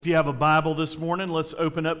If you have a Bible this morning, let's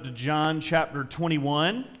open up to John chapter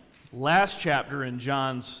 21, last chapter in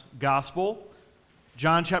John's Gospel.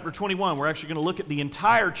 John chapter 21. We're actually going to look at the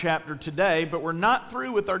entire chapter today, but we're not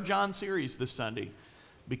through with our John series this Sunday,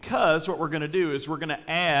 because what we're going to do is we're going to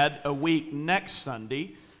add a week next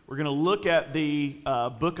Sunday. We're going to look at the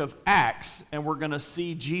book of Acts, and we're going to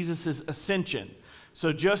see Jesus' ascension.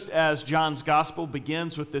 So just as John's Gospel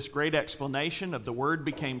begins with this great explanation of the Word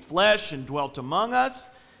became flesh and dwelt among us,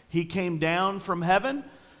 He came down from heaven.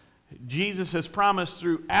 Jesus has promised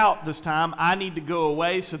throughout this time, I need to go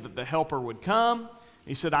away so that the Helper would come.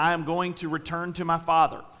 He said, I am going to return to my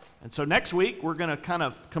Father. And so next week, we're going to kind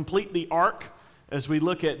of complete the arc as we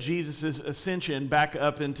look at Jesus' ascension back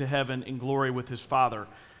up into heaven in glory with his Father.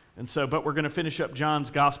 And so, but we're going to finish up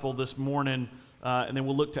John's Gospel this morning, and then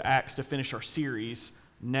we'll look to Acts to finish our series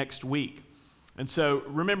next week. And so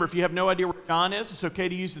remember, if you have no idea where John is, it's okay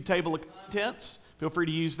to use the table of contents. Feel free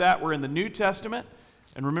to use that. We're in the New Testament.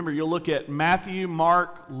 And remember, you'll look at Matthew,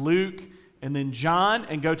 Mark, Luke, and then John,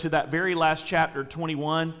 and go to that very last chapter,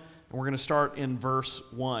 21, and we're going to start in verse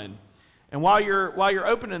 1. And while you're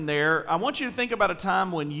opening there, I want you to think about a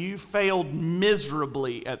time when you failed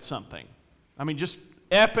miserably at something. I mean, just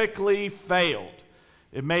epically failed.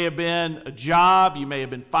 It may have been a job, you may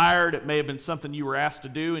have been fired, it may have been something you were asked to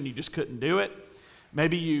do and you just couldn't do it.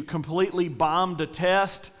 Maybe you completely bombed a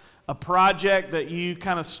test, a project that you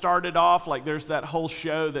kind of started off, like there's that whole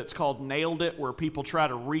show that's called Nailed It, where people try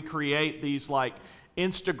to recreate these like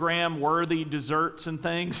Instagram-worthy desserts and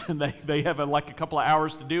things, and they have like a couple of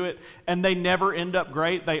hours to do it, and they never end up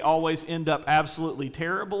great. They always end up absolutely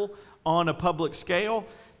terrible on a public scale.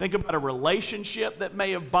 Think about a relationship that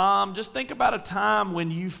may have bombed. Just think about a time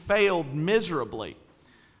when you failed miserably.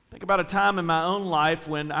 Think about a time in my own life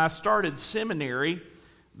when I started seminary.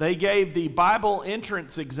 They gave the Bible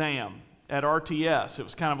entrance exam at RTS. It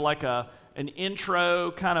was kind of like an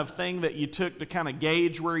intro kind of thing that you took to kind of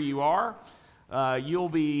gauge where you are. You'll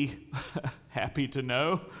be happy to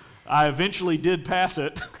know I eventually did pass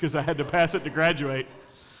it because I had to pass it to graduate.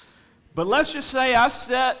 But let's just say I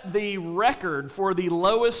set the record for the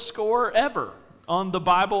lowest score ever on the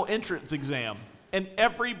Bible entrance exam. And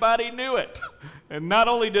everybody knew it. And not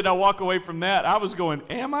only did I walk away from that, I was going,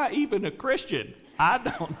 am I even a Christian? I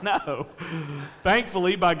don't know.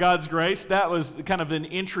 Thankfully, by God's grace, that was kind of an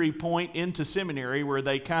entry point into seminary where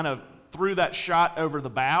they kind of threw that shot over the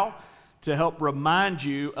bow to help remind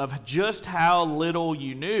you of just how little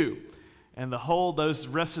you knew. And those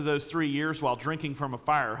rest of those 3 years while drinking from a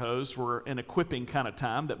fire hose were an equipping kind of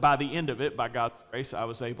time that by the end of it, by God's grace, I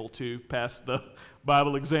was able to pass the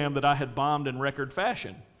Bible exam that I had bombed in record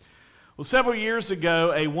fashion. Well, several years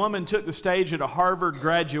ago, a woman took the stage at a Harvard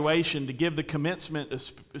graduation to give the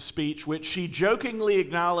commencement speech, which she jokingly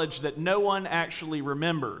acknowledged that no one actually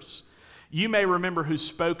remembers. You may remember who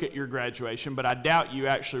spoke at your graduation, but I doubt you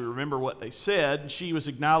actually remember what they said. She was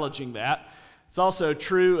acknowledging that. It's also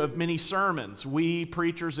true of many sermons. We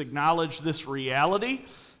preachers acknowledge this reality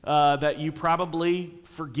that you probably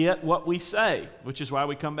forget what we say, which is why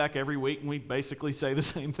we come back every week and we basically say the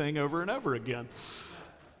same thing over and over again.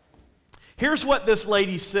 Here's what this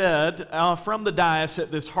lady said from the dais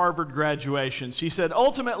at this Harvard graduation. She said,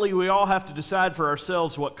 ultimately, we all have to decide for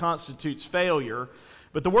ourselves what constitutes failure,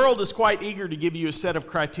 but the world is quite eager to give you a set of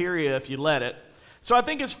criteria if you let it. So I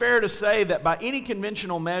think it's fair to say that by any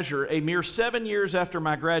conventional measure, a mere 7 years after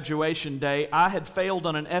my graduation day, I had failed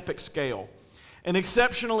on an epic scale. An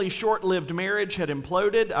exceptionally short-lived marriage had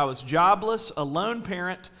imploded. I was jobless, a lone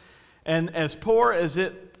parent, and as poor as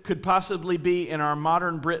it could possibly be in our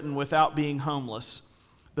modern Britain without being homeless.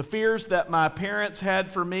 The fears that my parents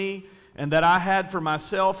had for me and that I had for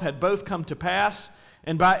myself had both come to pass,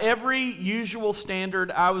 and by every usual standard,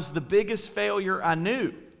 I was the biggest failure I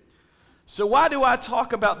knew. So why do I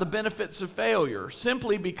talk about the benefits of failure?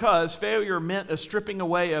 Simply because failure meant a stripping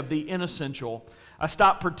away of the inessential. I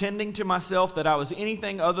stopped pretending to myself that I was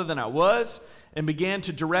anything other than I was and began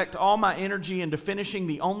to direct all my energy into finishing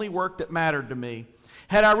the only work that mattered to me.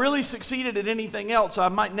 Had I really succeeded at anything else, I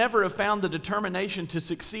might never have found the determination to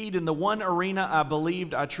succeed in the one arena I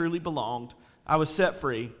believed I truly belonged. I was set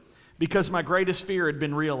free because my greatest fear had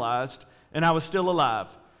been realized, and I was still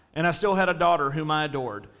alive, and I still had a daughter whom I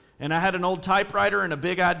adored, and I had an old typewriter and a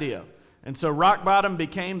big idea. And so rock bottom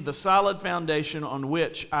became the solid foundation on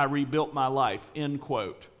which I rebuilt my life, end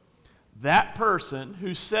quote. That person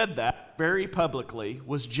who said that very publicly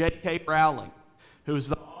was J.K. Rowling, who is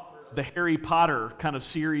the Harry Potter kind of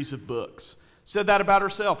series of books. Said that about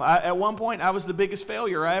herself. At one point, I was the biggest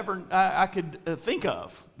failure I could think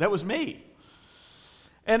of. That was me.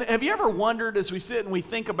 And have you ever wondered, as we sit and we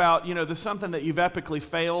think about, there's something that you've epically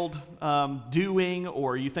failed doing,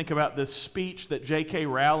 or you think about this speech that J.K.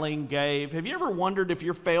 Rowling gave, have you ever wondered if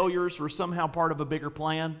your failures were somehow part of a bigger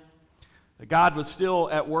plan? That God was still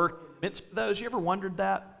at work in the midst of those? You ever wondered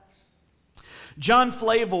that? John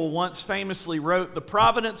Flavel once famously wrote, "The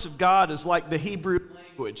providence of God is like the Hebrew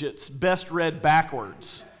language. It's best read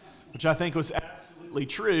backwards," which I think was absolutely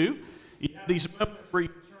true. You have these moments where you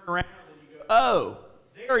turn around and you go, "Oh,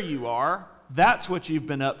 there you are. That's what you've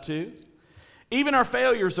been up to." Even our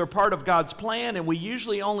failures are part of God's plan, and we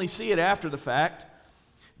usually only see it after the fact.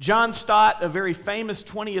 John Stott, a very famous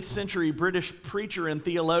 20th century British preacher and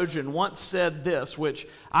theologian, once said this, which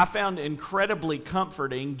I found incredibly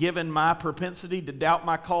comforting given my propensity to doubt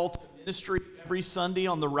my call to ministry every Sunday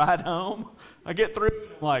on the ride home. I get through and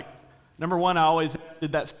I'm like, number one, I always ask,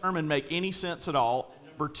 did that sermon make any sense at all?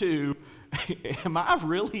 Number two, am I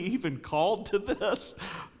really even called to this?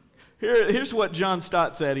 Here's what John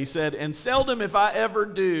Stott said. He said, and seldom if ever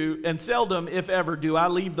do I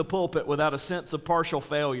leave the pulpit without a sense of partial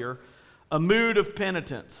failure, a mood of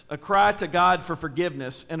penitence, a cry to God for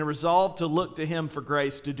forgiveness, and a resolve to look to Him for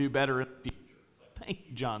grace to do better in the future." Thank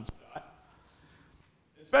you, John Stott.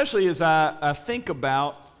 Especially as I think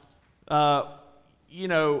about,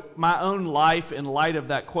 my own life in light of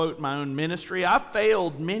that quote, my own ministry. I've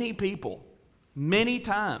failed many people. Many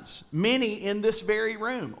times, many in this very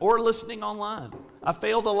room or listening online. I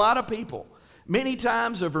failed a lot of people many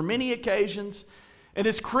times over many occasions, and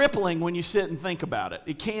it's crippling when you sit and think about it.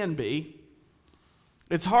 It can be.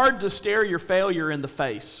 It's hard to stare your failure in the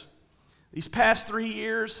face. These past 3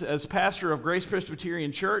 years as pastor of Grace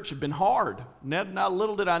Presbyterian Church have been hard. Not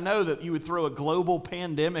little did I know that you would throw a global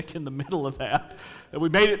pandemic in the middle of that we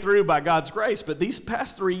made it through by God's grace, but these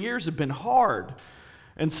past 3 years have been hard.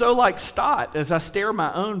 And so like Stott, as I stare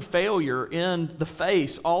my own failure in the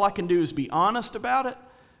face, all I can do is be honest about it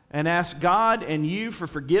and ask God and you for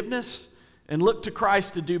forgiveness and look to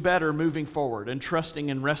Christ to do better moving forward and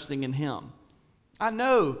trusting and resting in Him. I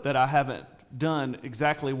know that I haven't done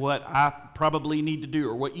exactly what I probably need to do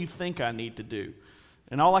or what you think I need to do.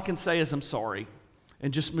 And all I can say is I'm sorry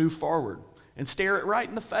and just move forward and stare it right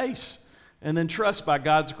in the face and then trust by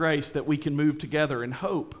God's grace that we can move together in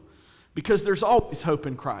hope. Because there's always hope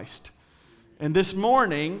in Christ. And this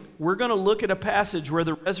morning, we're going to look at a passage where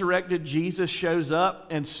the resurrected Jesus shows up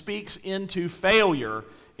and speaks into failure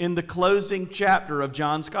in the closing chapter of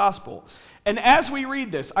John's Gospel. And as we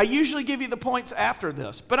read this, I usually give you the points after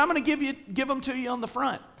this, but I'm going to give them to you on the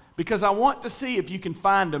front because I want to see if you can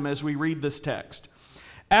find them as we read this text.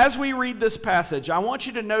 As we read this passage, I want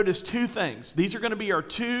you to notice two things. These are going to be our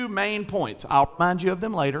two main points. I'll remind you of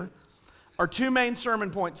them later. Our two main sermon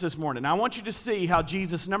points this morning. I want you to see how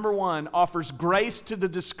Jesus, number one, offers grace to the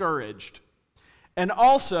discouraged. And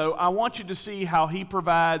also, I want you to see how He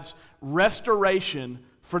provides restoration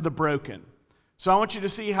for the broken. So I want you to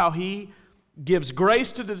see how He gives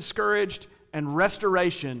grace to the discouraged and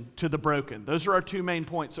restoration to the broken. Those are our two main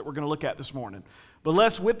points that we're going to look at this morning. But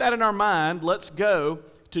with that in our mind, let's go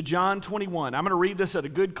to John 21. I'm going to read this at a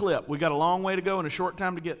good clip. We got a long way to go and a short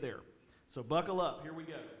time to get there. So buckle up. Here we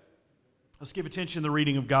go. Let's give attention to the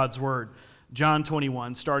reading of God's Word. John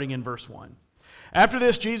 21, starting in verse 1. After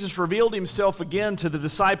this, Jesus revealed Himself again to the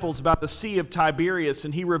disciples about the Sea of Tiberias,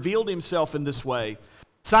 and He revealed Himself in this way.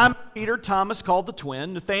 Simon Peter, Thomas called the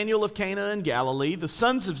twin, Nathanael of Cana in Galilee, the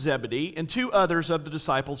sons of Zebedee, and two others of the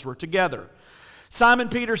disciples were together. Simon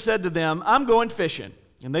Peter said to them, "I'm going fishing."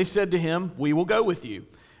 And they said to him, "We will go with you."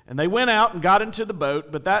 And they went out and got into the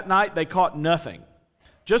boat, but that night they caught nothing.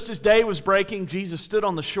 Just as day was breaking, Jesus stood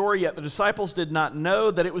on the shore, yet the disciples did not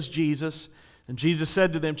know that it was Jesus. And Jesus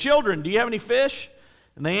said to them, "Children, do you have any fish?"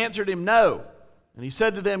 And they answered Him, "No." And He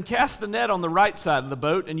said to them, "Cast the net on the right side of the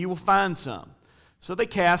boat, and you will find some." So they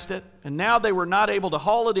cast it, and now they were not able to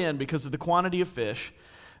haul it in because of the quantity of fish.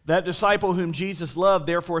 That disciple whom Jesus loved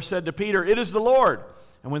therefore said to Peter, "It is the Lord."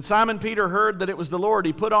 And when Simon Peter heard that it was the Lord,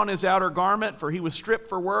 he put on his outer garment, for he was stripped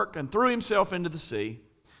for work, and threw himself into the sea.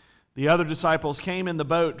 The other disciples came in the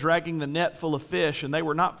boat, dragging the net full of fish, and they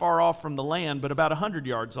were not far off from the land, but about 100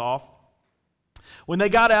 yards off. When they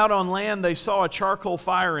got out on land, they saw a charcoal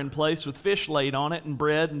fire in place with fish laid on it and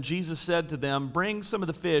bread, and Jesus said to them, "Bring some of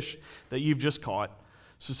the fish that you've just caught."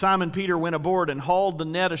 So Simon Peter went aboard and hauled the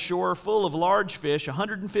net ashore full of large fish,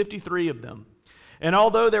 153 of them. And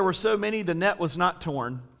although there were so many, the net was not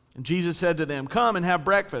torn. And Jesus said to them, "Come and have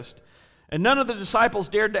breakfast." And none of the disciples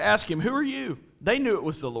dared to ask Him, "Who are you?" They knew it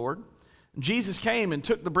was the Lord. And Jesus came and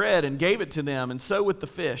took the bread and gave it to them, and so with the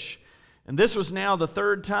fish. And this was now the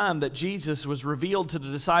third time that Jesus was revealed to the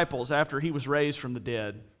disciples after He was raised from the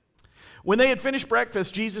dead. When they had finished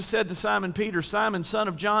breakfast, Jesus said to Simon Peter, "Simon, son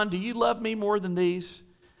of John, do you love me more than these?"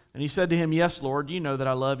 And he said to him, "Yes, Lord, you know that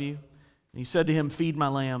I love you." And he said to him, "Feed my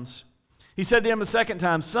lambs." He said to him a second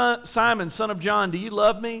time, "Simon, son of John, do you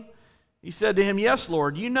love me?" He said to him, "Yes,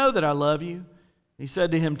 Lord, you know that I love you." He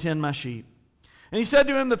said to him, "Tend my sheep." And he said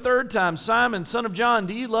to him the third time, "Simon, son of John,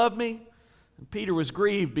 do you love me?" And Peter was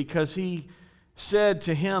grieved because he said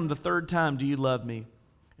to him the third time, "Do you love me?"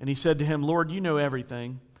 And he said to him, "Lord, you know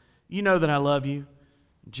everything. You know that I love you."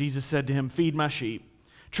 And Jesus said to him, "Feed my sheep.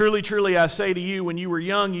 Truly, truly, I say to you, when you were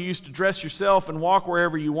young, you used to dress yourself and walk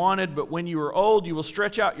wherever you wanted, but when you are old, you will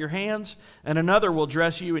stretch out your hands, and another will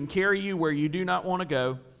dress you and carry you where you do not want to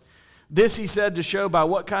go." This he said to show by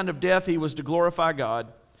what kind of death he was to glorify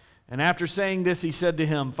God. And after saying this, he said to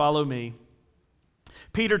him, "Follow me."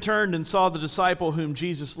 Peter turned and saw the disciple whom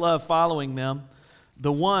Jesus loved following them,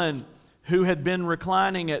 the one who had been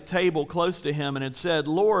reclining at table close to him, and had said,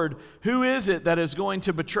 "Lord, who is it that is going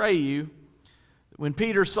to betray you?" When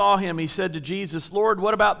Peter saw him, he said to Jesus, "Lord,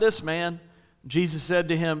 what about this man?" Jesus said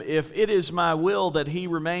to him, "If it is my will that he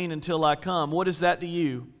remain until I come, what is that to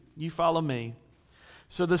you? You follow me."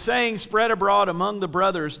 So the saying spread abroad among the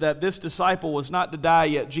brothers that this disciple was not to die,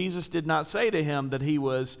 yet Jesus did not say to him that he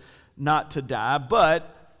was not to die,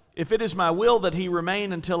 but, "If it is my will that he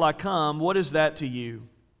remain until I come, what is that to you?"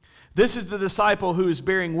 This is the disciple who is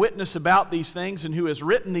bearing witness about these things and who has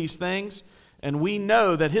written these things, and we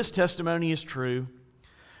know that his testimony is true.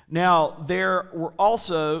 Now, there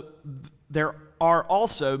are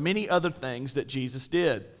also many other things that Jesus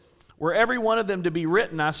did. Were every one of them to be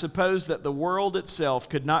written, I suppose that the world itself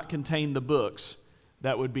could not contain the books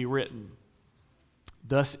that would be written.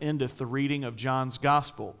 Thus endeth the reading of John's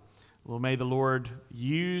Gospel. Well, may the Lord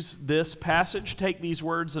use this passage, take these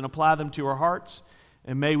words and apply them to our hearts,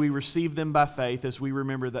 and may we receive them by faith as we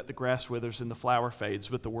remember that the grass withers and the flower fades,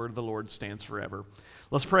 but the word of the Lord stands forever.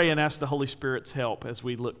 Let's pray and ask the Holy Spirit's help as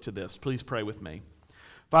we look to this. Please pray with me.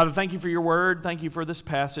 Father, thank you for your word. Thank you for this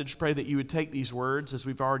passage. Pray that you would take these words, as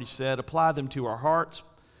we've already said, apply them to our hearts.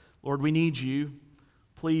 Lord, we need you.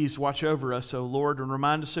 Please watch over us, O Lord, and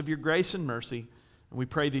remind us of your grace and mercy. And we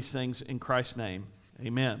pray these things in Christ's name.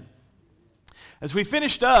 Amen. As we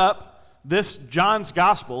finished up this John's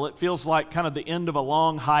Gospel, it feels like kind of the end of a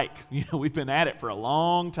long hike. We've been at it for a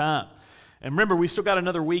long time. And remember, we still got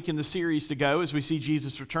another week in the series to go as we see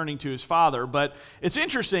Jesus returning to his Father. But it's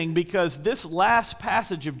interesting because this last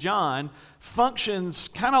passage of John functions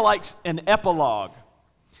kind of like an epilogue.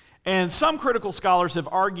 And some critical scholars have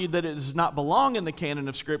argued that it does not belong in the canon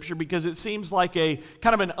of Scripture because it seems like a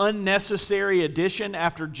kind of an unnecessary addition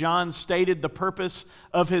after John stated the purpose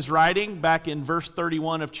of his writing back in verse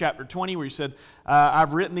 31 of chapter 20, where he said,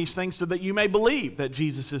 "I've written these things so that you may believe that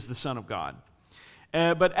Jesus is the Son of God."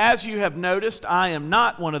 But as you have noticed, I am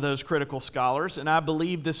not one of those critical scholars, and I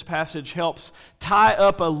believe this passage helps tie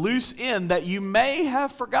up a loose end that you may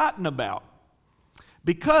have forgotten about.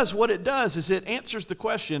 Because what it does is it answers the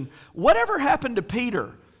question, whatever happened to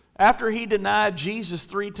Peter after he denied Jesus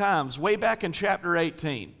 3 times way back in chapter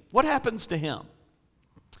 18? What happens to him?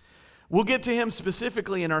 We'll get to him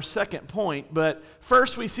specifically in our second point, but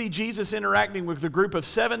first we see Jesus interacting with a group of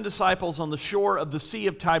 7 disciples on the shore of the Sea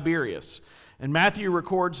of Tiberias. And Matthew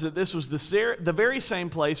records that this was the very same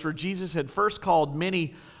place where Jesus had first called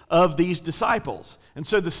many of these disciples. And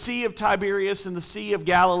so the Sea of Tiberias and the Sea of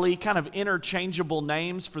Galilee, kind of interchangeable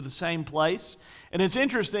names for the same place. And it's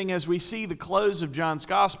interesting as we see the close of John's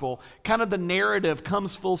Gospel, kind of the narrative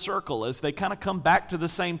comes full circle as they kind of come back to the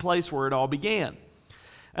same place where it all began.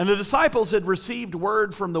 And the disciples had received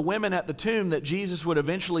word from the women at the tomb that Jesus would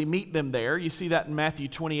eventually meet them there. You see that in Matthew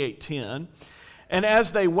 28:10. And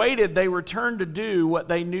as they waited, they returned to do what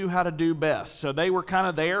they knew how to do best. So they were kind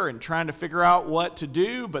of there and trying to figure out what to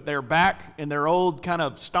do, but they're back in their old kind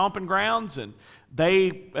of stomping grounds. And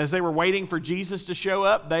as they were waiting for Jesus to show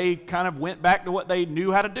up, they kind of went back to what they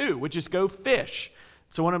knew how to do, which is go fish.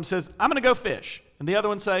 So one of them says, "I'm going to go fish." And the other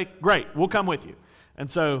one say, "Great, we'll come with you." And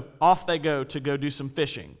so off they go to go do some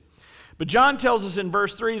fishing. But John tells us in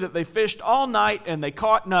verse 3 that they fished all night and they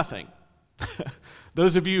caught nothing.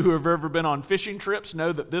 Those of you who have ever been on fishing trips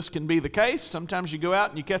know that this can be the case. Sometimes you go out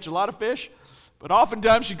and you catch a lot of fish, but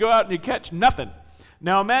oftentimes you go out and you catch nothing.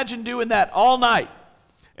 Now imagine doing that all night,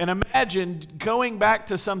 and imagine going back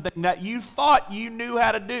to something that you thought you knew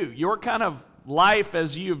how to do. Your kind of life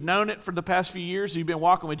as you've known it for the past few years, you've been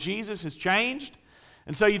walking with Jesus, has changed.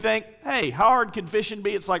 And so you think, hey, how hard can fishing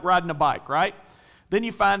be? It's like riding a bike, right? Then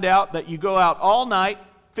you find out that you go out all night,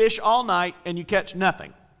 fish all night, and you catch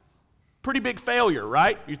nothing. Pretty big failure,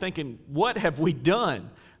 right? You're thinking, what have we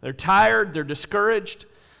done? They're tired, they're discouraged.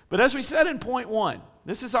 But as we said in point 1,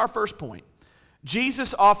 This is our first point.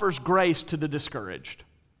 Jesus offers grace to the discouraged.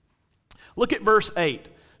 Look at verse 8.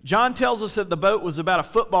 John tells us that the boat was about a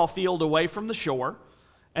football field away from the shore.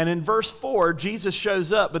 And in verse 4, Jesus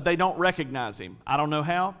shows up, but they don't recognize him. I don't know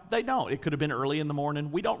how. They don't. It could have been early in the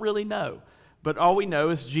morning. We don't really know. But all we know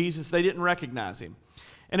is Jesus, they didn't recognize him.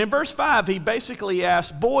 And in verse 5, he basically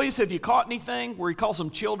asks, boys, have you caught anything? Where he calls them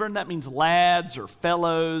children, that means lads or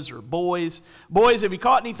fellows or boys. Boys, have you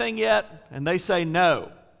caught anything yet? And they say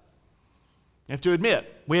no. You have to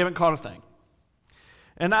admit, we haven't caught a thing.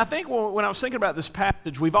 And I think when I was thinking about this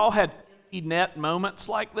passage, we've all had empty net moments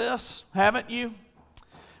like this, haven't you?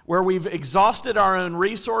 Where we've exhausted our own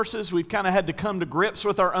resources. We've kind of had to come to grips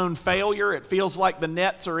with our own failure. It feels like the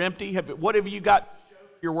nets are empty. What have you got to show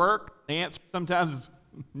for your work? The answer sometimes is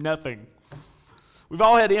nothing. We've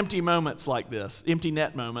all had empty moments like this, empty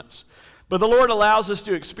net moments. But the Lord allows us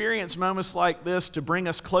to experience moments like this to bring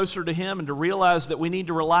us closer to Him and to realize that we need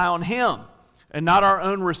to rely on Him and not our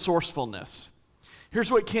own resourcefulness.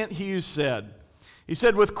 Here's what Kent Hughes said. He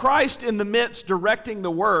said, with Christ in the midst directing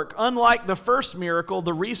the work, unlike the first miracle,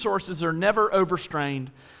 the resources are never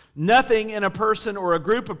overstrained. Nothing in a person or a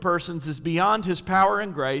group of persons is beyond His power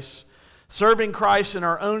and grace. Serving Christ in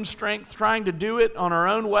our own strength, trying to do it on our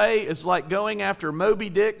own way, is like going after Moby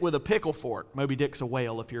Dick with a pickle fork. Moby Dick's a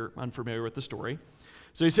whale if you're unfamiliar with the story.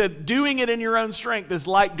 So he said, doing it in your own strength is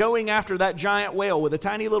like going after that giant whale with a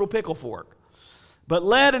tiny little pickle fork. But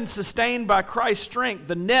led and sustained by Christ's strength,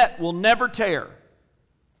 the net will never tear.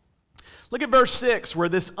 Look at verse 6, where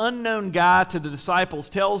this unknown guy to the disciples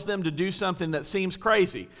tells them to do something that seems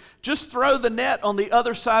crazy. Just throw the net on the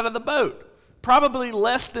other side of the boat, probably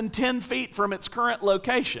less than 10 feet from its current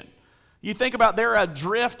location. You think about they're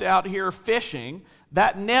adrift out here fishing.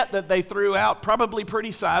 That net that they threw out, probably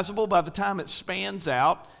pretty sizable by the time it spans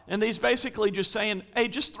out. And he's basically just saying, hey,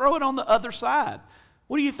 just throw it on the other side.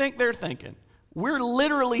 What do you think they're thinking? We're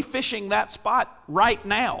literally fishing that spot right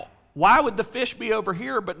now. Why would the fish be over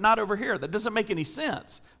here but not over here? That doesn't make any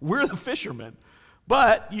sense. We're the fishermen.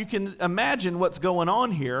 But you can imagine what's going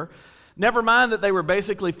on here. Never mind that they were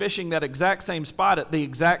basically fishing that exact same spot at the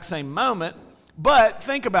exact same moment. But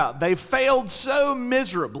think about it. They've failed so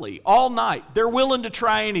miserably all night. They're willing to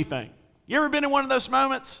try anything. You ever been in one of those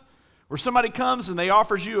moments where somebody comes and they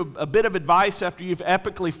offers you a bit of advice after you've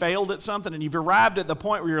epically failed at something and you've arrived at the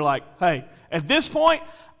point where you're like, hey, at this point,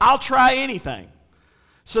 I'll try anything.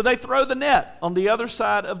 So they throw the net on the other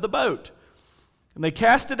side of the boat. And they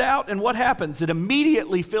cast it out, and what happens? It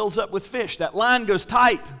immediately fills up with fish. That line goes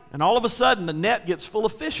tight, and all of a sudden the net gets full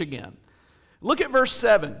of fish again. Look at verse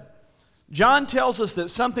 7. John tells us that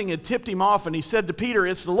something had tipped him off, and he said to Peter,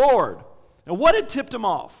 it's the Lord. And what had tipped him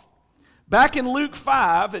off? Back in Luke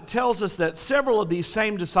 5, it tells us that several of these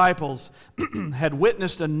same disciples had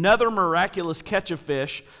witnessed another miraculous catch of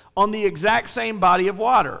fish on the exact same body of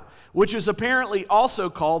water, which is apparently also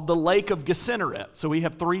called the Lake of Gennesaret. So we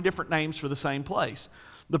have 3 different names for the same place.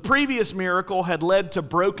 The previous miracle had led to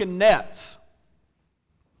broken nets.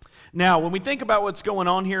 Now, when we think about what's going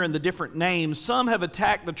on here in the different names, some have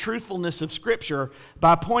attacked the truthfulness of Scripture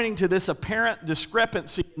by pointing to this apparent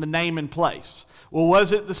discrepancy in the name and place. Well,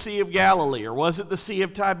 was it the Sea of Galilee, or was it the Sea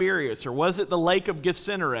of Tiberias, or was it the Lake of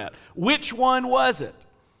Gennesaret? Which one was it?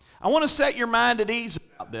 I want to set your mind at ease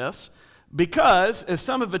about this, because as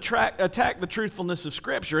some have attacked the truthfulness of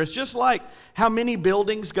Scripture, it's just like how many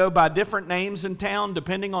buildings go by different names in town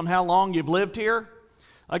depending on how long you've lived here.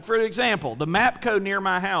 Like, for example, the Mapco near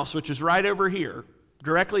my house, which is right over here,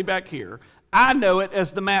 directly back here, I know it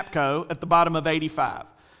as the Mapco at the bottom of 85.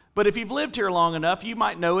 But if you've lived here long enough, you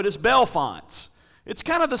might know it as Bellefontes. It's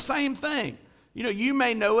kind of the same thing. You know, you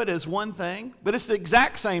may know it as one thing, but it's the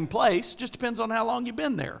exact same place, just depends on how long you've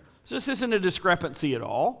been there. So this isn't a discrepancy at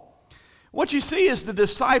all. What you see is the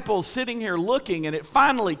disciples sitting here looking, and it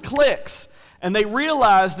finally clicks, and they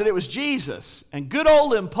realize that it was Jesus. And good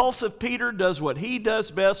old impulsive Peter does what he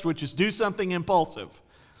does best, which is do something impulsive.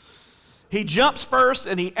 He jumps first,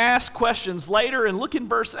 and he asks questions later, and look in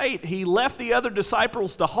verse 8. He left the other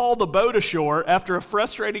disciples to haul the boat ashore after a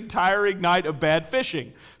frustrating, tiring night of bad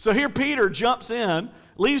fishing. So here Peter jumps in,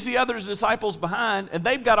 leaves the other disciples behind, and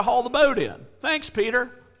they've got to haul the boat in. Thanks,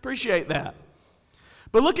 Peter. Appreciate that.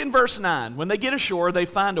 But look in verse 9. When they get ashore, they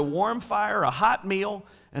find a warm fire, a hot meal,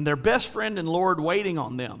 and their best friend and Lord waiting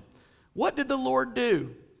on them. What did the Lord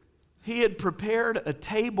do? He had prepared a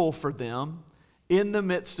table for them in the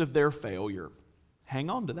midst of their failure. Hang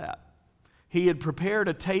on to that. He had prepared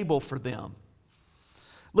a table for them.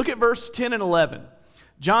 Look at verse 10 and 11.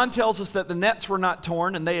 John tells us that the nets were not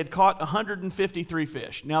torn and they had caught 153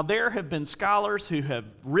 fish. Now, there have been scholars who have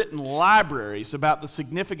written libraries about the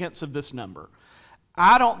significance of this number.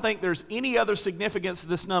 I don't think there's any other significance to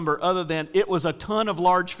this number other than it was a ton of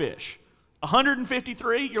large fish.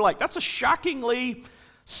 153, you're like, that's a shockingly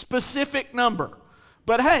specific number.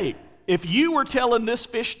 But hey, if you were telling this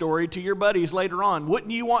fish story to your buddies later on,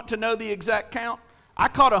 wouldn't you want to know the exact count? I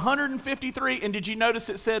caught 153, and did you notice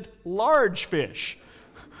it said large fish?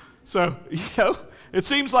 So, it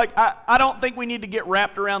seems like I don't think we need to get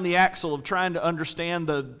wrapped around the axle of trying to understand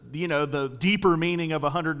the deeper meaning of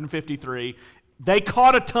 153. They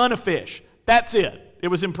caught a ton of fish. That's it. It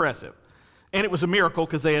was impressive. And it was a miracle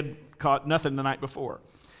because they had caught nothing the night before.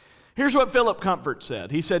 Here's what Philip Comfort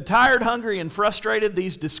said. He said, tired, hungry, and frustrated,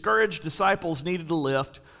 these discouraged disciples needed a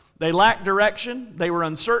lift. They lacked direction. They were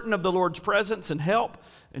uncertain of the Lord's presence and help.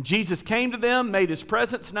 And Jesus came to them, made his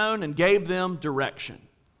presence known, and gave them direction.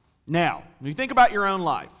 Now, when you think about your own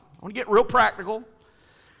life, I want to get real practical.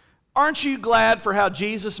 Aren't you glad for how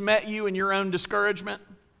Jesus met you in your own discouragement?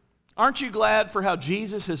 Aren't you glad for how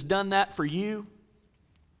Jesus has done that for you?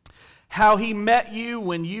 How he met you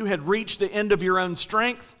when you had reached the end of your own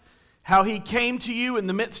strength? How he came to you in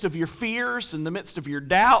the midst of your fears, in the midst of your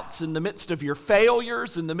doubts, in the midst of your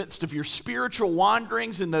failures, in the midst of your spiritual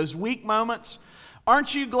wanderings, in those weak moments?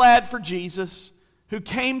 Aren't you glad for Jesus who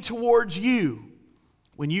came towards you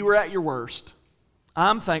when you were at your worst?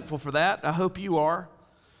 I'm thankful for that. I hope you are.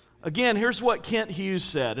 Again, here's what Kent Hughes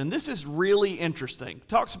said, and this is really interesting. He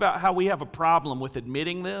talks about how we have a problem with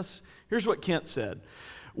admitting this. Here's what Kent said.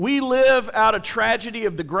 We live out a tragedy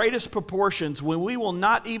of the greatest proportions when we will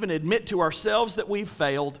not even admit to ourselves that we've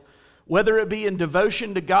failed, whether it be in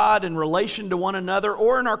devotion to God, in relation to one another,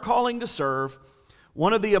 or in our calling to serve.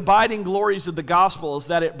 One of the abiding glories of the gospel is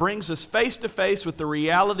that it brings us face to face with the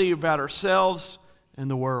reality about ourselves and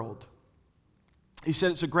the world. He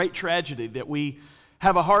said it's a great tragedy that we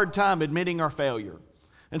have a hard time admitting our failure.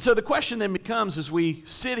 And so the question then becomes, as we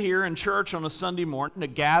sit here in church on a Sunday morning, a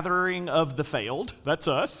gathering of the failed, that's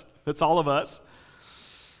us, that's all of us,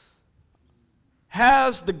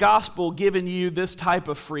 has the gospel given you this type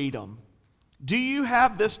of freedom? Do you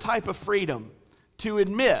have this type of freedom to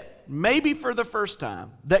admit, maybe for the first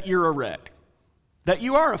time, that you're a wreck, that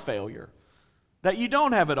you are a failure, that you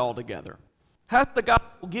don't have it all together? Has the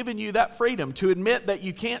gospel given you that freedom to admit that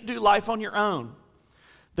you can't do life on your own?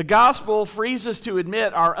 The gospel frees us to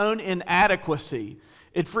admit our own inadequacy.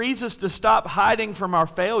 It frees us to stop hiding from our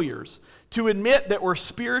failures, to admit that we're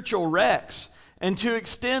spiritual wrecks, and to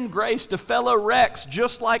extend grace to fellow wrecks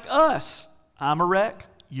just like us. I'm a wreck,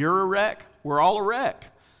 you're a wreck, we're all a wreck.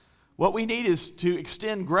 What we need is to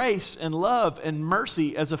extend grace and love and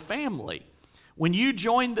mercy as a family. When you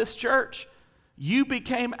joined this church, you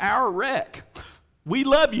became our wreck. We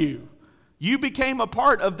love you. You became a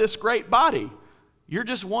part of this great body. You're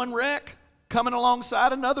just one wreck coming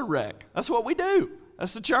alongside another wreck. That's what we do.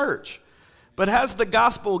 That's the church. But has the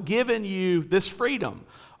gospel given you this freedom?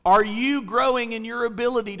 Are you growing in your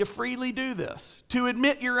ability to freely do this, to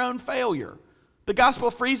admit your own failure? The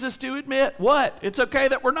gospel frees us to admit what? It's okay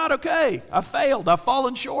that we're not okay. I failed. I've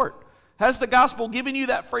fallen short. Has the gospel given you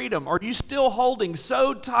that freedom? Or are you still holding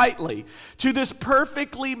so tightly to this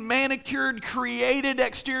perfectly manicured, created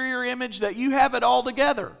exterior image that you have it all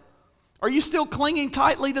together? Are you still clinging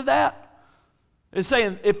tightly to that? It's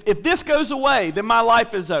saying, if this goes away, then my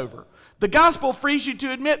life is over. The gospel frees you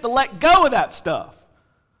to admit to let go of that stuff.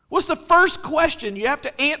 What's the first question you have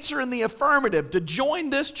to answer in the affirmative to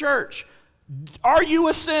join this church? Are you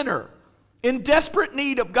a sinner in desperate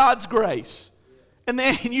need of God's grace? And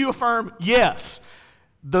then you affirm, yes.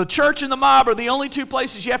 The church and the mob are the only two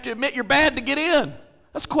places you have to admit you're bad to get in.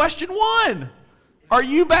 That's question one. Are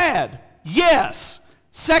you bad? Yes.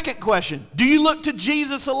 Second question, do you look to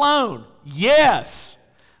Jesus alone? Yes.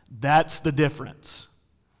 That's the difference.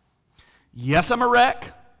 Yes, I'm a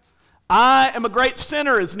wreck. I am a great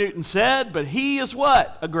sinner, as Newton said, but he is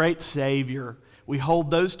what? A great Savior. We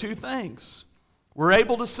hold those two things. We're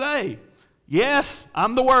able to say, yes,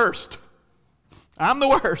 I'm the worst. I'm the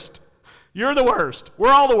worst. You're the worst.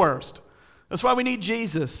 We're all the worst. That's why we need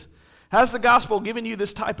Jesus. Has the gospel given you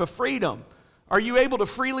this type of freedom? Are you able to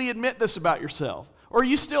freely admit this about yourself? Or are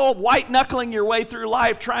you still white-knuckling your way through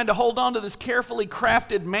life trying to hold on to this carefully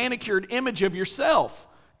crafted, manicured image of yourself?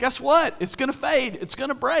 Guess what? It's going to fade. It's going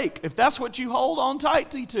to break. If that's what you hold on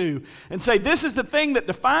tightly to and say, this is the thing that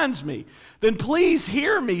defines me, then please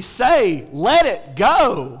hear me say, let it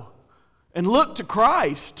go and look to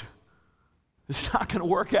Christ. It's not going to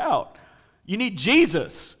work out. You need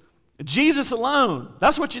Jesus. Jesus alone.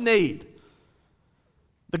 That's what you need.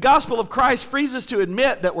 The gospel of Christ frees us to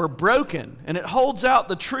admit that we're broken, and it holds out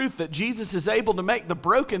the truth that Jesus is able to make the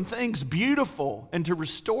broken things beautiful and to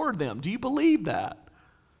restore them. Do you believe that?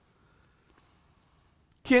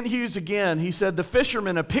 Kent Hughes again, he said, the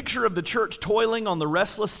fishermen, a picture of the church toiling on the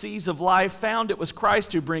restless seas of life, found it was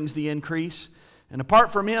Christ who brings the increase, and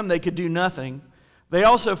apart from him they could do nothing. They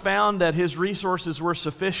also found that his resources were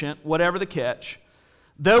sufficient, whatever the catch.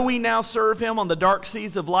 Though we now serve him on the dark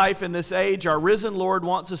seas of life in this age, our risen Lord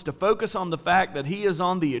wants us to focus on the fact that he is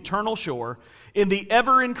on the eternal shore, in the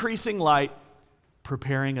ever-increasing light,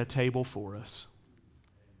 preparing a table for us.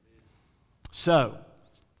 So,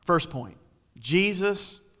 first point,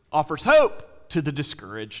 Jesus offers hope to the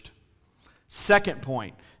discouraged. Second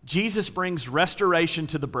point, Jesus brings restoration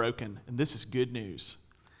to the broken, and this is good news.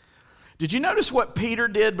 Did you notice what Peter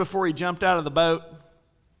did before he jumped out of the boat?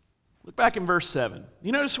 Look back in verse 7.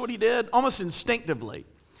 You notice what he did? Almost instinctively.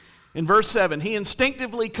 In verse 7, he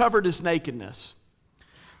instinctively covered his nakedness.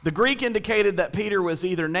 The Greek indicated that Peter was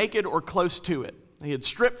either naked or close to it. He had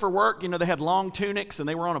stripped for work. They had long tunics, and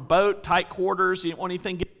they were on a boat, tight quarters. You didn't want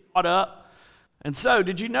anything getting caught up. And so,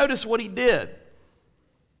 did you notice what he did?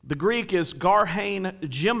 The Greek is garhain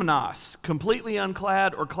gymnos, completely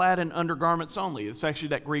unclad or clad in undergarments only. It's actually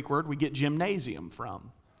that Greek word we get gymnasium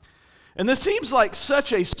from. And this seems like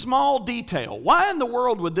such a small detail. Why in the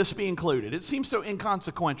world would this be included? It seems so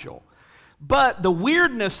inconsequential. But the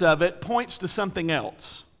weirdness of it points to something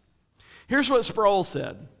else. Here's what Sproul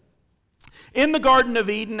said. In the Garden of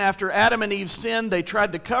Eden, after Adam and Eve sinned, they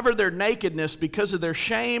tried to cover their nakedness because of their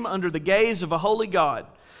shame under the gaze of a holy God.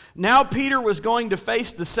 Now Peter was going to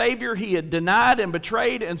face the Savior he had denied and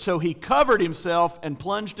betrayed, and so he covered himself and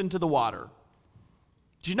plunged into the water.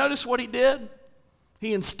 Did you notice what he did?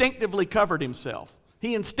 He instinctively covered himself.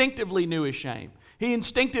 He instinctively knew his shame. He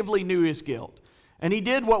instinctively knew his guilt. And he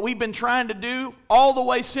did what we've been trying to do all the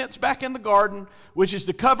way since back in the garden, which is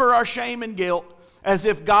to cover our shame and guilt as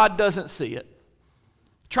if God doesn't see it.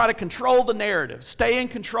 Try to control the narrative, stay in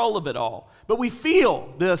control of it all. But we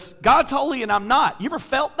feel this, God's holy and I'm not. You ever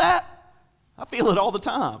felt that? I feel it all the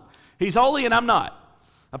time. He's holy and I'm not.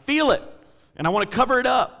 I feel it, and I want to cover it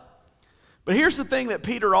up. But here's the thing that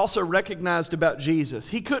Peter also recognized about Jesus.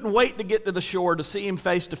 He couldn't wait to get to the shore to see him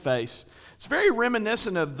face to face. It's very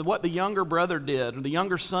reminiscent of what the younger brother did, or the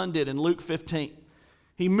younger son did in Luke 15.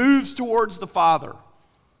 He moves towards the Father.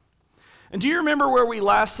 And do you remember where we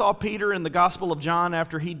last saw Peter in the Gospel of John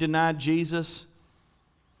after he denied Jesus?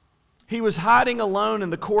 He was hiding alone in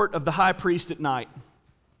the court of the high priest at night.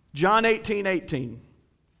 John 18:18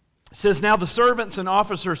 says, now the servants and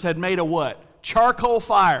officers had made a what? Charcoal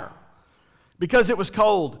fire, because it was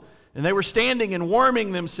cold, and they were standing and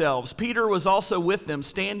warming themselves. Peter was also with them,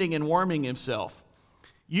 standing and warming himself.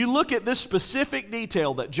 You look at this specific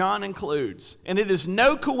detail that John includes, and it is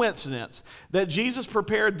no coincidence that Jesus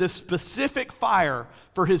prepared this specific fire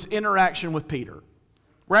for his interaction with Peter.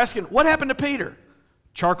 We're asking, what happened to Peter?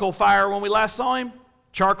 Charcoal fire when we last saw him,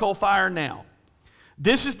 charcoal fire now.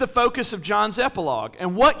 This is the focus of John's epilogue,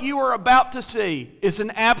 and what you are about to see is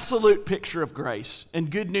an absolute picture of grace and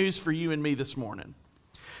good news for you and me this morning.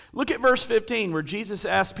 Look at verse 15 where Jesus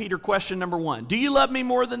asked Peter question number 1. Do you love me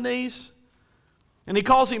more than these? And he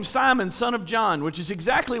calls him Simon, son of John, which is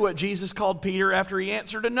exactly what Jesus called Peter after he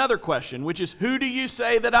answered another question, which is, who do you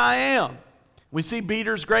say that I am? We see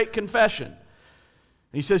Peter's great confession.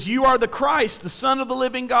 He says, you are the Christ, the Son of the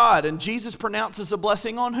living God. And Jesus pronounces a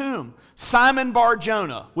blessing on whom? Simon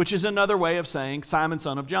Bar-Jonah, which is another way of saying Simon,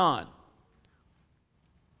 son of John.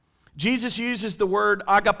 Jesus uses the word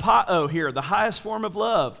agapao here, the highest form of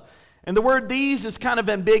love. And the word these is kind of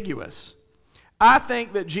ambiguous. I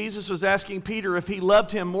think that Jesus was asking Peter if he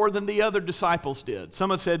loved him more than the other disciples did. Some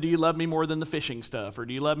have said, do you love me more than the fishing stuff? Or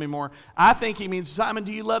do you love me more? I think he means, Simon,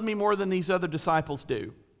 do you love me more than these other disciples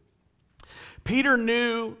do? Peter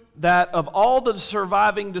knew that of all the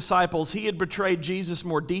surviving disciples, he had betrayed Jesus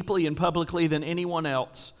more deeply and publicly than anyone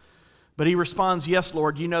else. But he responds, yes,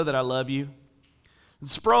 Lord, you know that I love you. And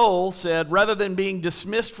Sproul said, rather than being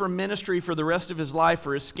dismissed from ministry for the rest of his life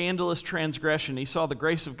for his scandalous transgression, he saw the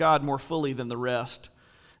grace of God more fully than the rest.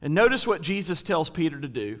 And notice what Jesus tells Peter to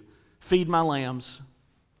do. Feed my lambs.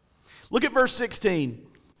 Look at verse 16,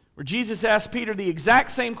 where Jesus asks Peter the exact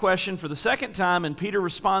same question for the second time, and Peter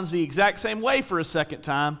responds the exact same way for a second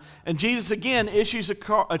time. And Jesus again issues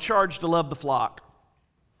a charge to love the flock.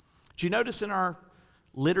 Did you notice in our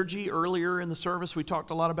liturgy earlier in the service, we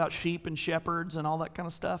talked a lot about sheep and shepherds and all that kind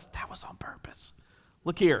of stuff? That was on purpose.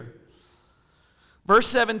 Look here. Verse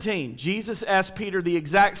 17, Jesus asked Peter the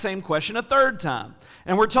exact same question a third time.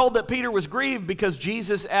 And we're told that Peter was grieved because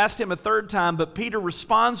Jesus asked him a third time, but Peter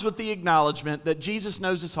responds with the acknowledgement that Jesus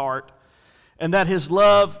knows his heart and that his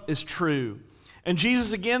love is true. And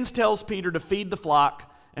Jesus again tells Peter to feed the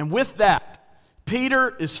flock, and with that,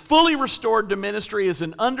 Peter is fully restored to ministry as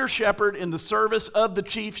an under-shepherd in the service of the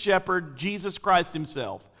chief shepherd, Jesus Christ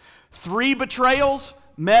himself. 3 betrayals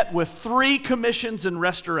met with 3 commissions and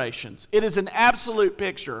restorations. It is an absolute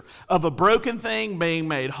picture of a broken thing being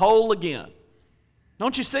made whole again.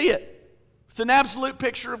 Don't you see it? It's an absolute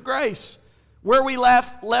picture of grace. Where we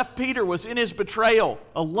left Peter was in his betrayal,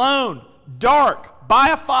 alone, dark, by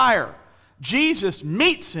a fire. Jesus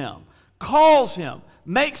meets him, calls him,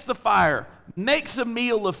 makes the fire, makes a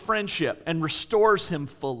meal of friendship, and restores him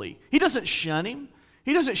fully. He doesn't shun him.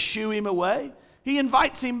 He doesn't shoo him away. He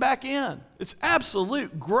invites him back in. It's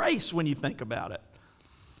absolute grace when you think about it.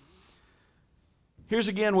 Here's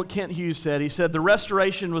again what Kent Hughes said. He said, the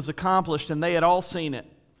restoration was accomplished and they had all seen it.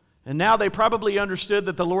 And now they probably understood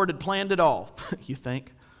that the Lord had planned it all, you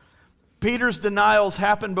think. Peter's denials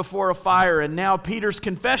happened before a fire, and now Peter's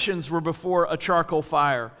confessions were before a charcoal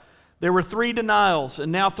fire. There were 3 denials,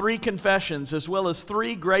 and now 3 confessions, as well as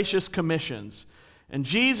 3 gracious commissions. And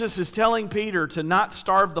Jesus is telling Peter to not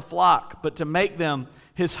starve the flock, but to make them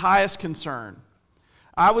his highest concern.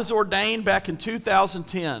 I was ordained back in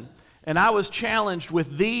 2010, and I was challenged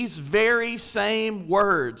with these very same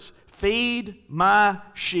words: feed my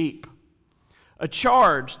sheep. A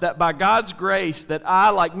charge that by God's grace that I,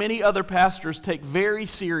 like many other pastors, take very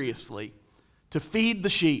seriously, to feed the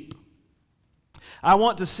sheep. I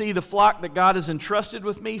want to see the flock that God has entrusted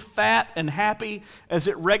with me fat and happy as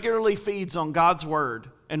it regularly feeds on God's word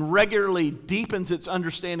and regularly deepens its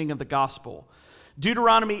understanding of the gospel.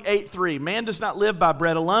 Deuteronomy 8:3, man does not live by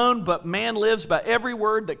bread alone, but man lives by every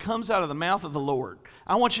word that comes out of the mouth of the Lord.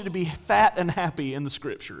 I want you to be fat and happy in the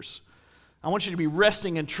scriptures. I want you to be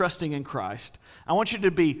resting and trusting in Christ. I want you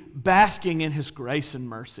to be basking in his grace and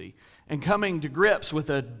mercy and coming to grips with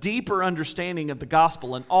a deeper understanding of the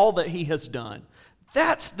gospel and all that he has done.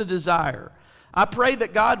 That's the desire. I pray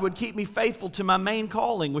that God would keep me faithful to my main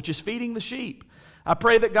calling, which is feeding the sheep. I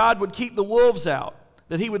pray that God would keep the wolves out,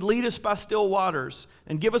 that he would lead us by still waters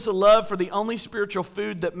and give us a love for the only spiritual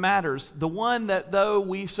food that matters, the one that though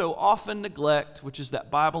we so often neglect, which is that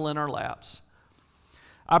Bible in our laps.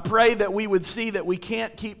 I pray that we would see that we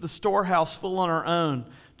can't keep the storehouse full on our own,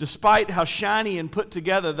 despite how shiny and put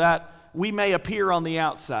together that we may appear on the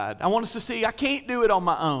outside. I want us to see I can't do it on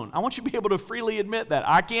my own. I want you to be able to freely admit that.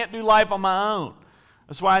 I can't do life on my own.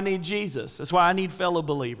 That's why I need Jesus. That's why I need fellow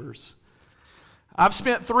believers. I've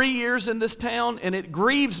spent 3 years in this town, and it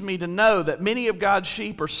grieves me to know that many of God's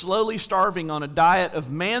sheep are slowly starving on a diet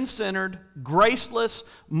of man-centered, graceless,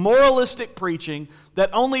 moralistic preaching that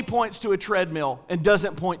only points to a treadmill and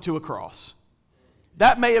doesn't point to a cross.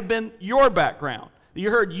 That may have been your background. You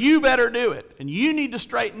heard, you better do it, and you need to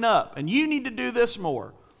straighten up, and you need to do this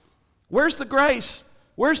more. Where's the grace?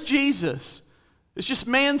 Where's Jesus? It's just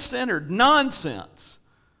man-centered nonsense.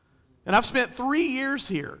 And I've spent 3 years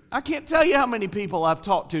here. I can't tell you how many people I've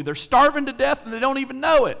talked to. They're starving to death and they don't even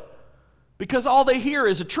know it because all they hear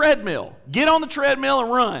is a treadmill. Get on the treadmill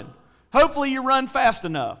and run. Hopefully you run fast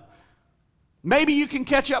enough. Maybe you can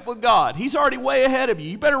catch up with God. He's already way ahead of you.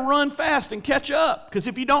 You better run fast and catch up because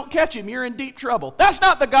if you don't catch him, you're in deep trouble. That's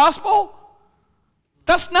not the gospel.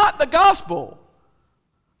 That's not the gospel.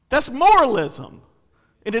 That's moralism.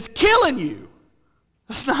 It is killing you.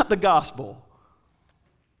 That's not the gospel.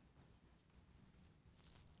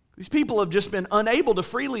 These people have just been unable to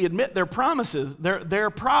freely admit their promises,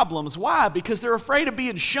 their problems. Why? Because they're afraid of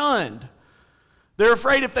being shunned. They're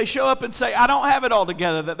afraid if they show up and say, I don't have it all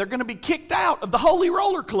together, that they're going to be kicked out of the Holy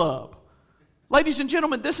Roller Club. Ladies and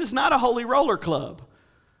gentlemen, this is not a Holy Roller Club.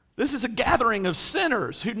 This is a gathering of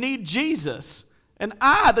sinners who need Jesus, and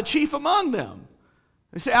I, the chief among them.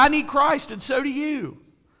 They say, I need Christ, and so do you.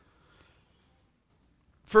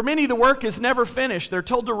 For many, the work is never finished. They're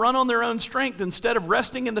told to run on their own strength instead of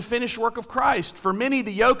resting in the finished work of Christ. For many,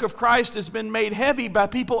 the yoke of Christ has been made heavy by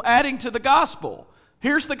people adding to the gospel.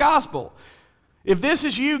 Here's the gospel. If this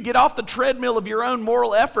is you, get off the treadmill of your own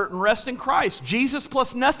moral effort and rest in Christ. Jesus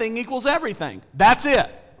plus nothing equals everything. That's it.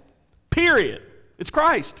 Period. It's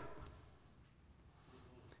Christ.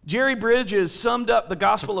 Jerry Bridges summed up the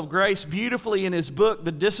gospel of grace beautifully in his book,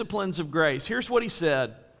 The Disciplines of Grace. Here's what he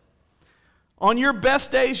said. On your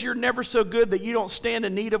best days, you're never so good that you don't stand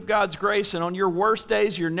in need of God's grace. And on your worst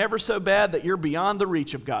days, you're never so bad that you're beyond the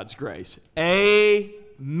reach of God's grace.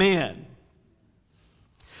 Amen.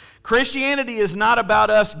 Christianity is not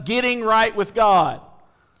about us getting right with God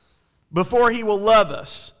before He will love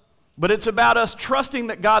us. But it's about us trusting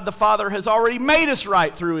that God the Father has already made us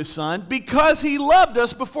right through His Son because He loved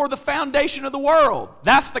us before the foundation of the world.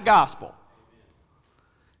 That's the gospel.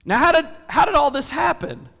 Now, how did all this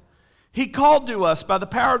happen? He called to us by the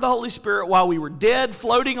power of the Holy Spirit while we were dead,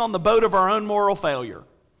 floating on the boat of our own moral failure.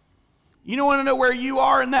 You want to know where you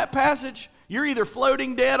are in that passage? You're either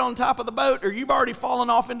floating dead on top of the boat or you've already fallen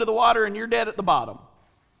off into the water and you're dead at the bottom.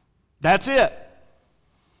 That's it.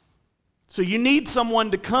 So you need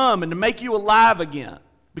someone to come and to make you alive again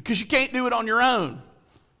because you can't do it on your own.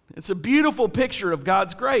 It's a beautiful picture of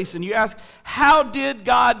God's grace. And you ask, how did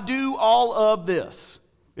God do all of this,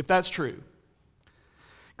 if that's true?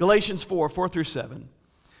 Galatians 4:4-7.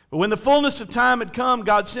 But when the fullness of time had come,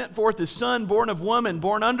 God sent forth His Son, born of woman,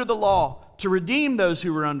 born under the law, to redeem those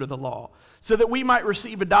who were under the law, so that we might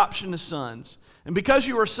receive adoption as sons. And because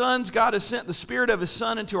you are sons, God has sent the Spirit of His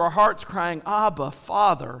Son into our hearts, crying, Abba,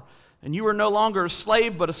 Father. And you are no longer a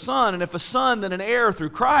slave, but a son. And if a son, then an heir through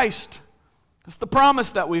Christ. That's the promise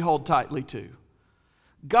that we hold tightly to.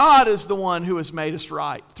 God is the one who has made us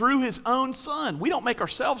right through His own Son. We don't make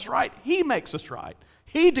ourselves right. He makes us right.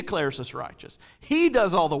 He declares us righteous. He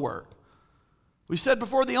does all the work. We said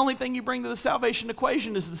before, the only thing you bring to the salvation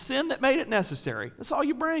equation is the sin that made it necessary. That's all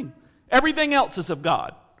you bring. Everything else is of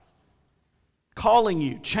God. Calling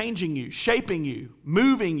you, changing you, shaping you,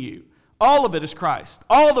 moving you. All of it is Christ.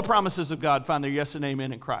 All the promises of God find their yes and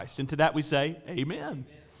amen in Christ. And to that we say, amen.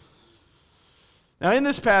 Now in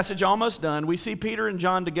this passage, almost done, we see Peter and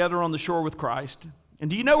John together on the shore with Christ. And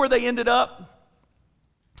do you know where they ended up?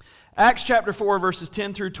 Acts chapter 4, verses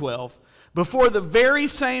 10-12. Before the very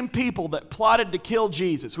same people that plotted to kill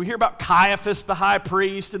Jesus. We hear about Caiaphas, the high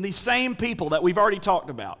priest, and these same people that we've already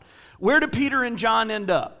talked about. Where do Peter and John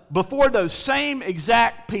end up? Before those same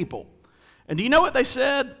exact people. And do you know what they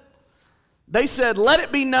said? They said, let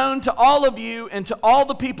it be known to all of you and to all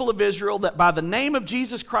the people of Israel that by the name of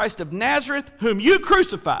Jesus Christ of Nazareth, whom you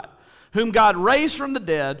crucified, whom God raised from the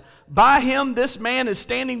dead, by Him this man is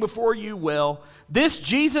standing before you well. This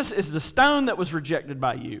Jesus is the stone that was rejected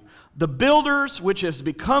by you, the builders which has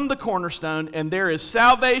become the cornerstone, and there is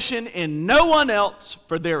salvation in no one else,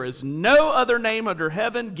 for there is no other name under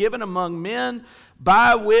heaven given among men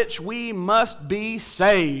by which we must be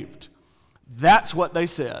saved. That's what they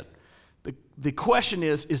said. The question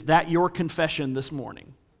is that your confession this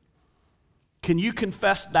morning? Can you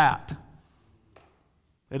confess that?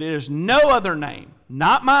 That there is no other name,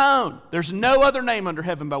 not my own. There's no other name under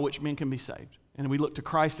heaven by which men can be saved. And we look to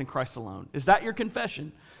Christ and Christ alone. Is that your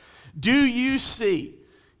confession? Do you see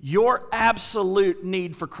your absolute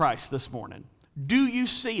need for Christ this morning? Do you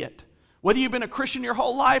see it? Whether you've been a Christian your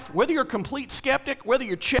whole life, whether you're a complete skeptic, whether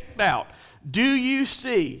you're checked out, do you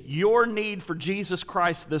see your need for Jesus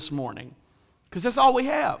Christ this morning? Because that's all we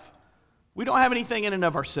have. We don't have anything in and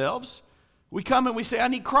of ourselves. We come and we say, I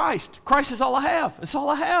need Christ. Christ is all I have. It's all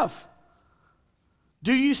I have.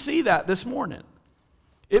 Do you see that this morning?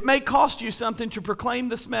 It may cost you something to proclaim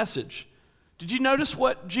this message. Did you notice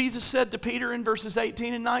what Jesus said to Peter in verses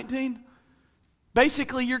 18 and 19?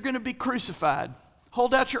 Basically, you're going to be crucified.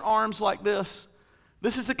 Hold out your arms like this.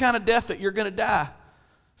 This is the kind of death that you're going to die.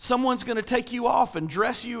 Someone's going to take you off and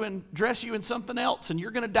dress you in something else, and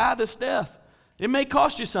you're going to die this death. It may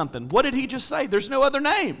cost you something. What did he just say? There's no other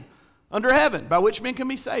name under heaven by which men can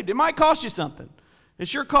be saved. It might cost you something. It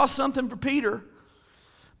sure cost something for Peter.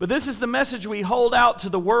 But this is the message we hold out to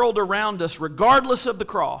the world around us, regardless of the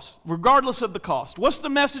cross, regardless of the cost. What's the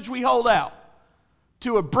message we hold out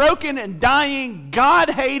to a broken and dying,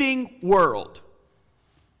 God-hating world?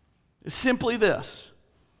 It's simply this: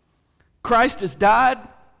 Christ has died,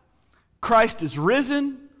 Christ is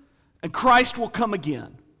risen, and Christ will come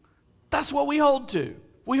again. That's what we hold to.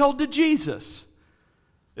 We hold to Jesus.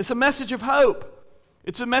 It's a message of hope.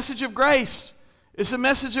 It's a message of grace. It's a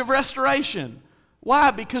message of restoration.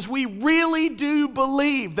 Why? Because we really do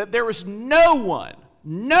believe that there is no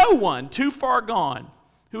one too far gone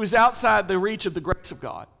who is outside the reach of the grace of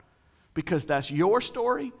God. Because that's your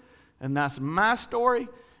story and that's my story.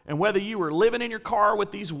 And whether you were living in your car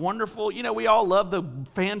with these wonderful, we all love the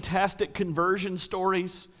fantastic conversion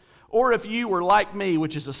stories. Or if you were like me,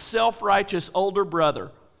 which is a self-righteous older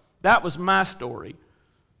brother, that was my story.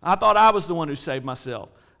 I thought I was the one who saved myself.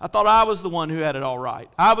 I thought I was the one who had it all right.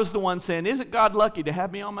 I was the one saying, isn't God lucky to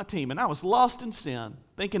have me on my team? And I was lost in sin,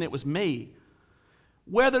 thinking it was me.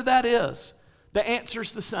 Whether that is, the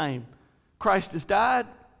answer's the same. Christ has died,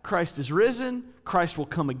 Christ is risen, Christ will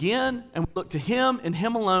come again, and we look to Him and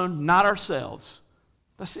Him alone, not ourselves.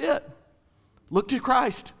 That's it. Look to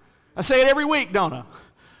Christ. I say it every week, don't I?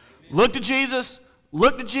 Look to Jesus,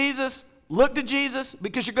 look to Jesus, look to Jesus,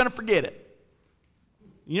 because you're going to forget it.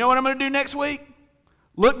 You know what I'm going to do next week?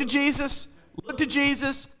 Look to Jesus, look to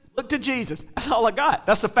Jesus, look to Jesus. That's all I got.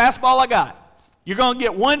 That's the fastball I got. You're going to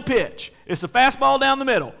get one pitch. It's the fastball down the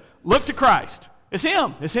middle. Look to Christ. It's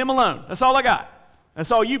Him. It's Him alone. That's all I got.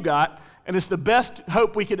 That's all you've got. And it's the best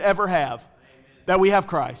hope we could ever have, that we have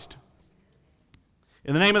Christ.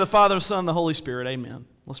 In the name of the Father, the Son, and the Holy Spirit, amen.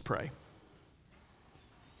 Let's pray.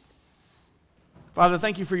 Father,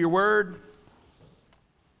 thank you for your word.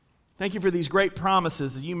 Thank you for these great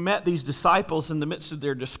promises. You met these disciples in the midst of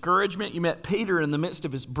their discouragement. You met Peter in the midst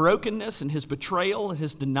of his brokenness and his betrayal and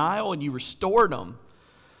his denial, and you restored them.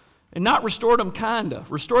 And not restored them kinda,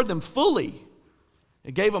 restored them fully.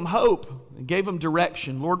 It gave them hope. It gave them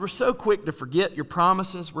direction. Lord, we're so quick to forget your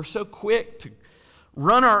promises. We're so quick to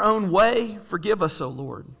run our own way. Forgive us, O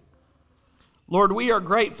Lord. Lord, we are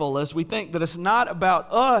grateful as we think that it's not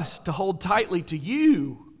about us to hold tightly to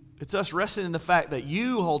you. It's us resting in the fact that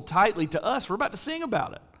you hold tightly to us. We're about to sing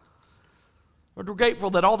about it. Lord, we're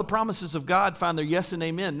grateful that all the promises of God find their yes and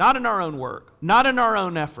amen, not in our own work, not in our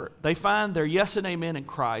own effort. They find their yes and amen in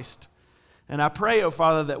Christ. And I pray, oh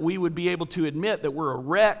Father, that we would be able to admit that we're a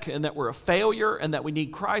wreck and that we're a failure and that we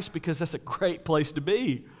need Christ, because that's a great place to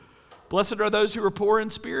be. Blessed are those who are poor in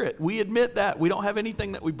spirit. We admit that. We don't have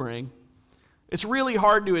anything that we bring. It's really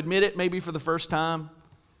hard to admit it, maybe for the first time.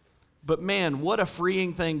 But man, what a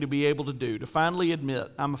freeing thing to be able to do, to finally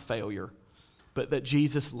admit I'm a failure, but that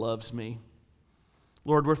Jesus loves me.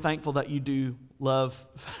 Lord, we're thankful that you do love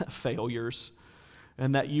failures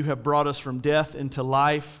and that you have brought us from death into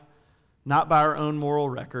life, not by our own moral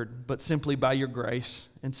record, but simply by your grace.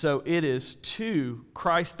 And so it is to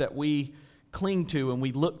Christ that we cling to and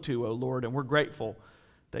we look to, O Lord, and we're grateful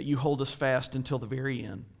that you hold us fast until the very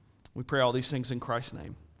end. We pray all these things in Christ's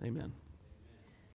name. Amen.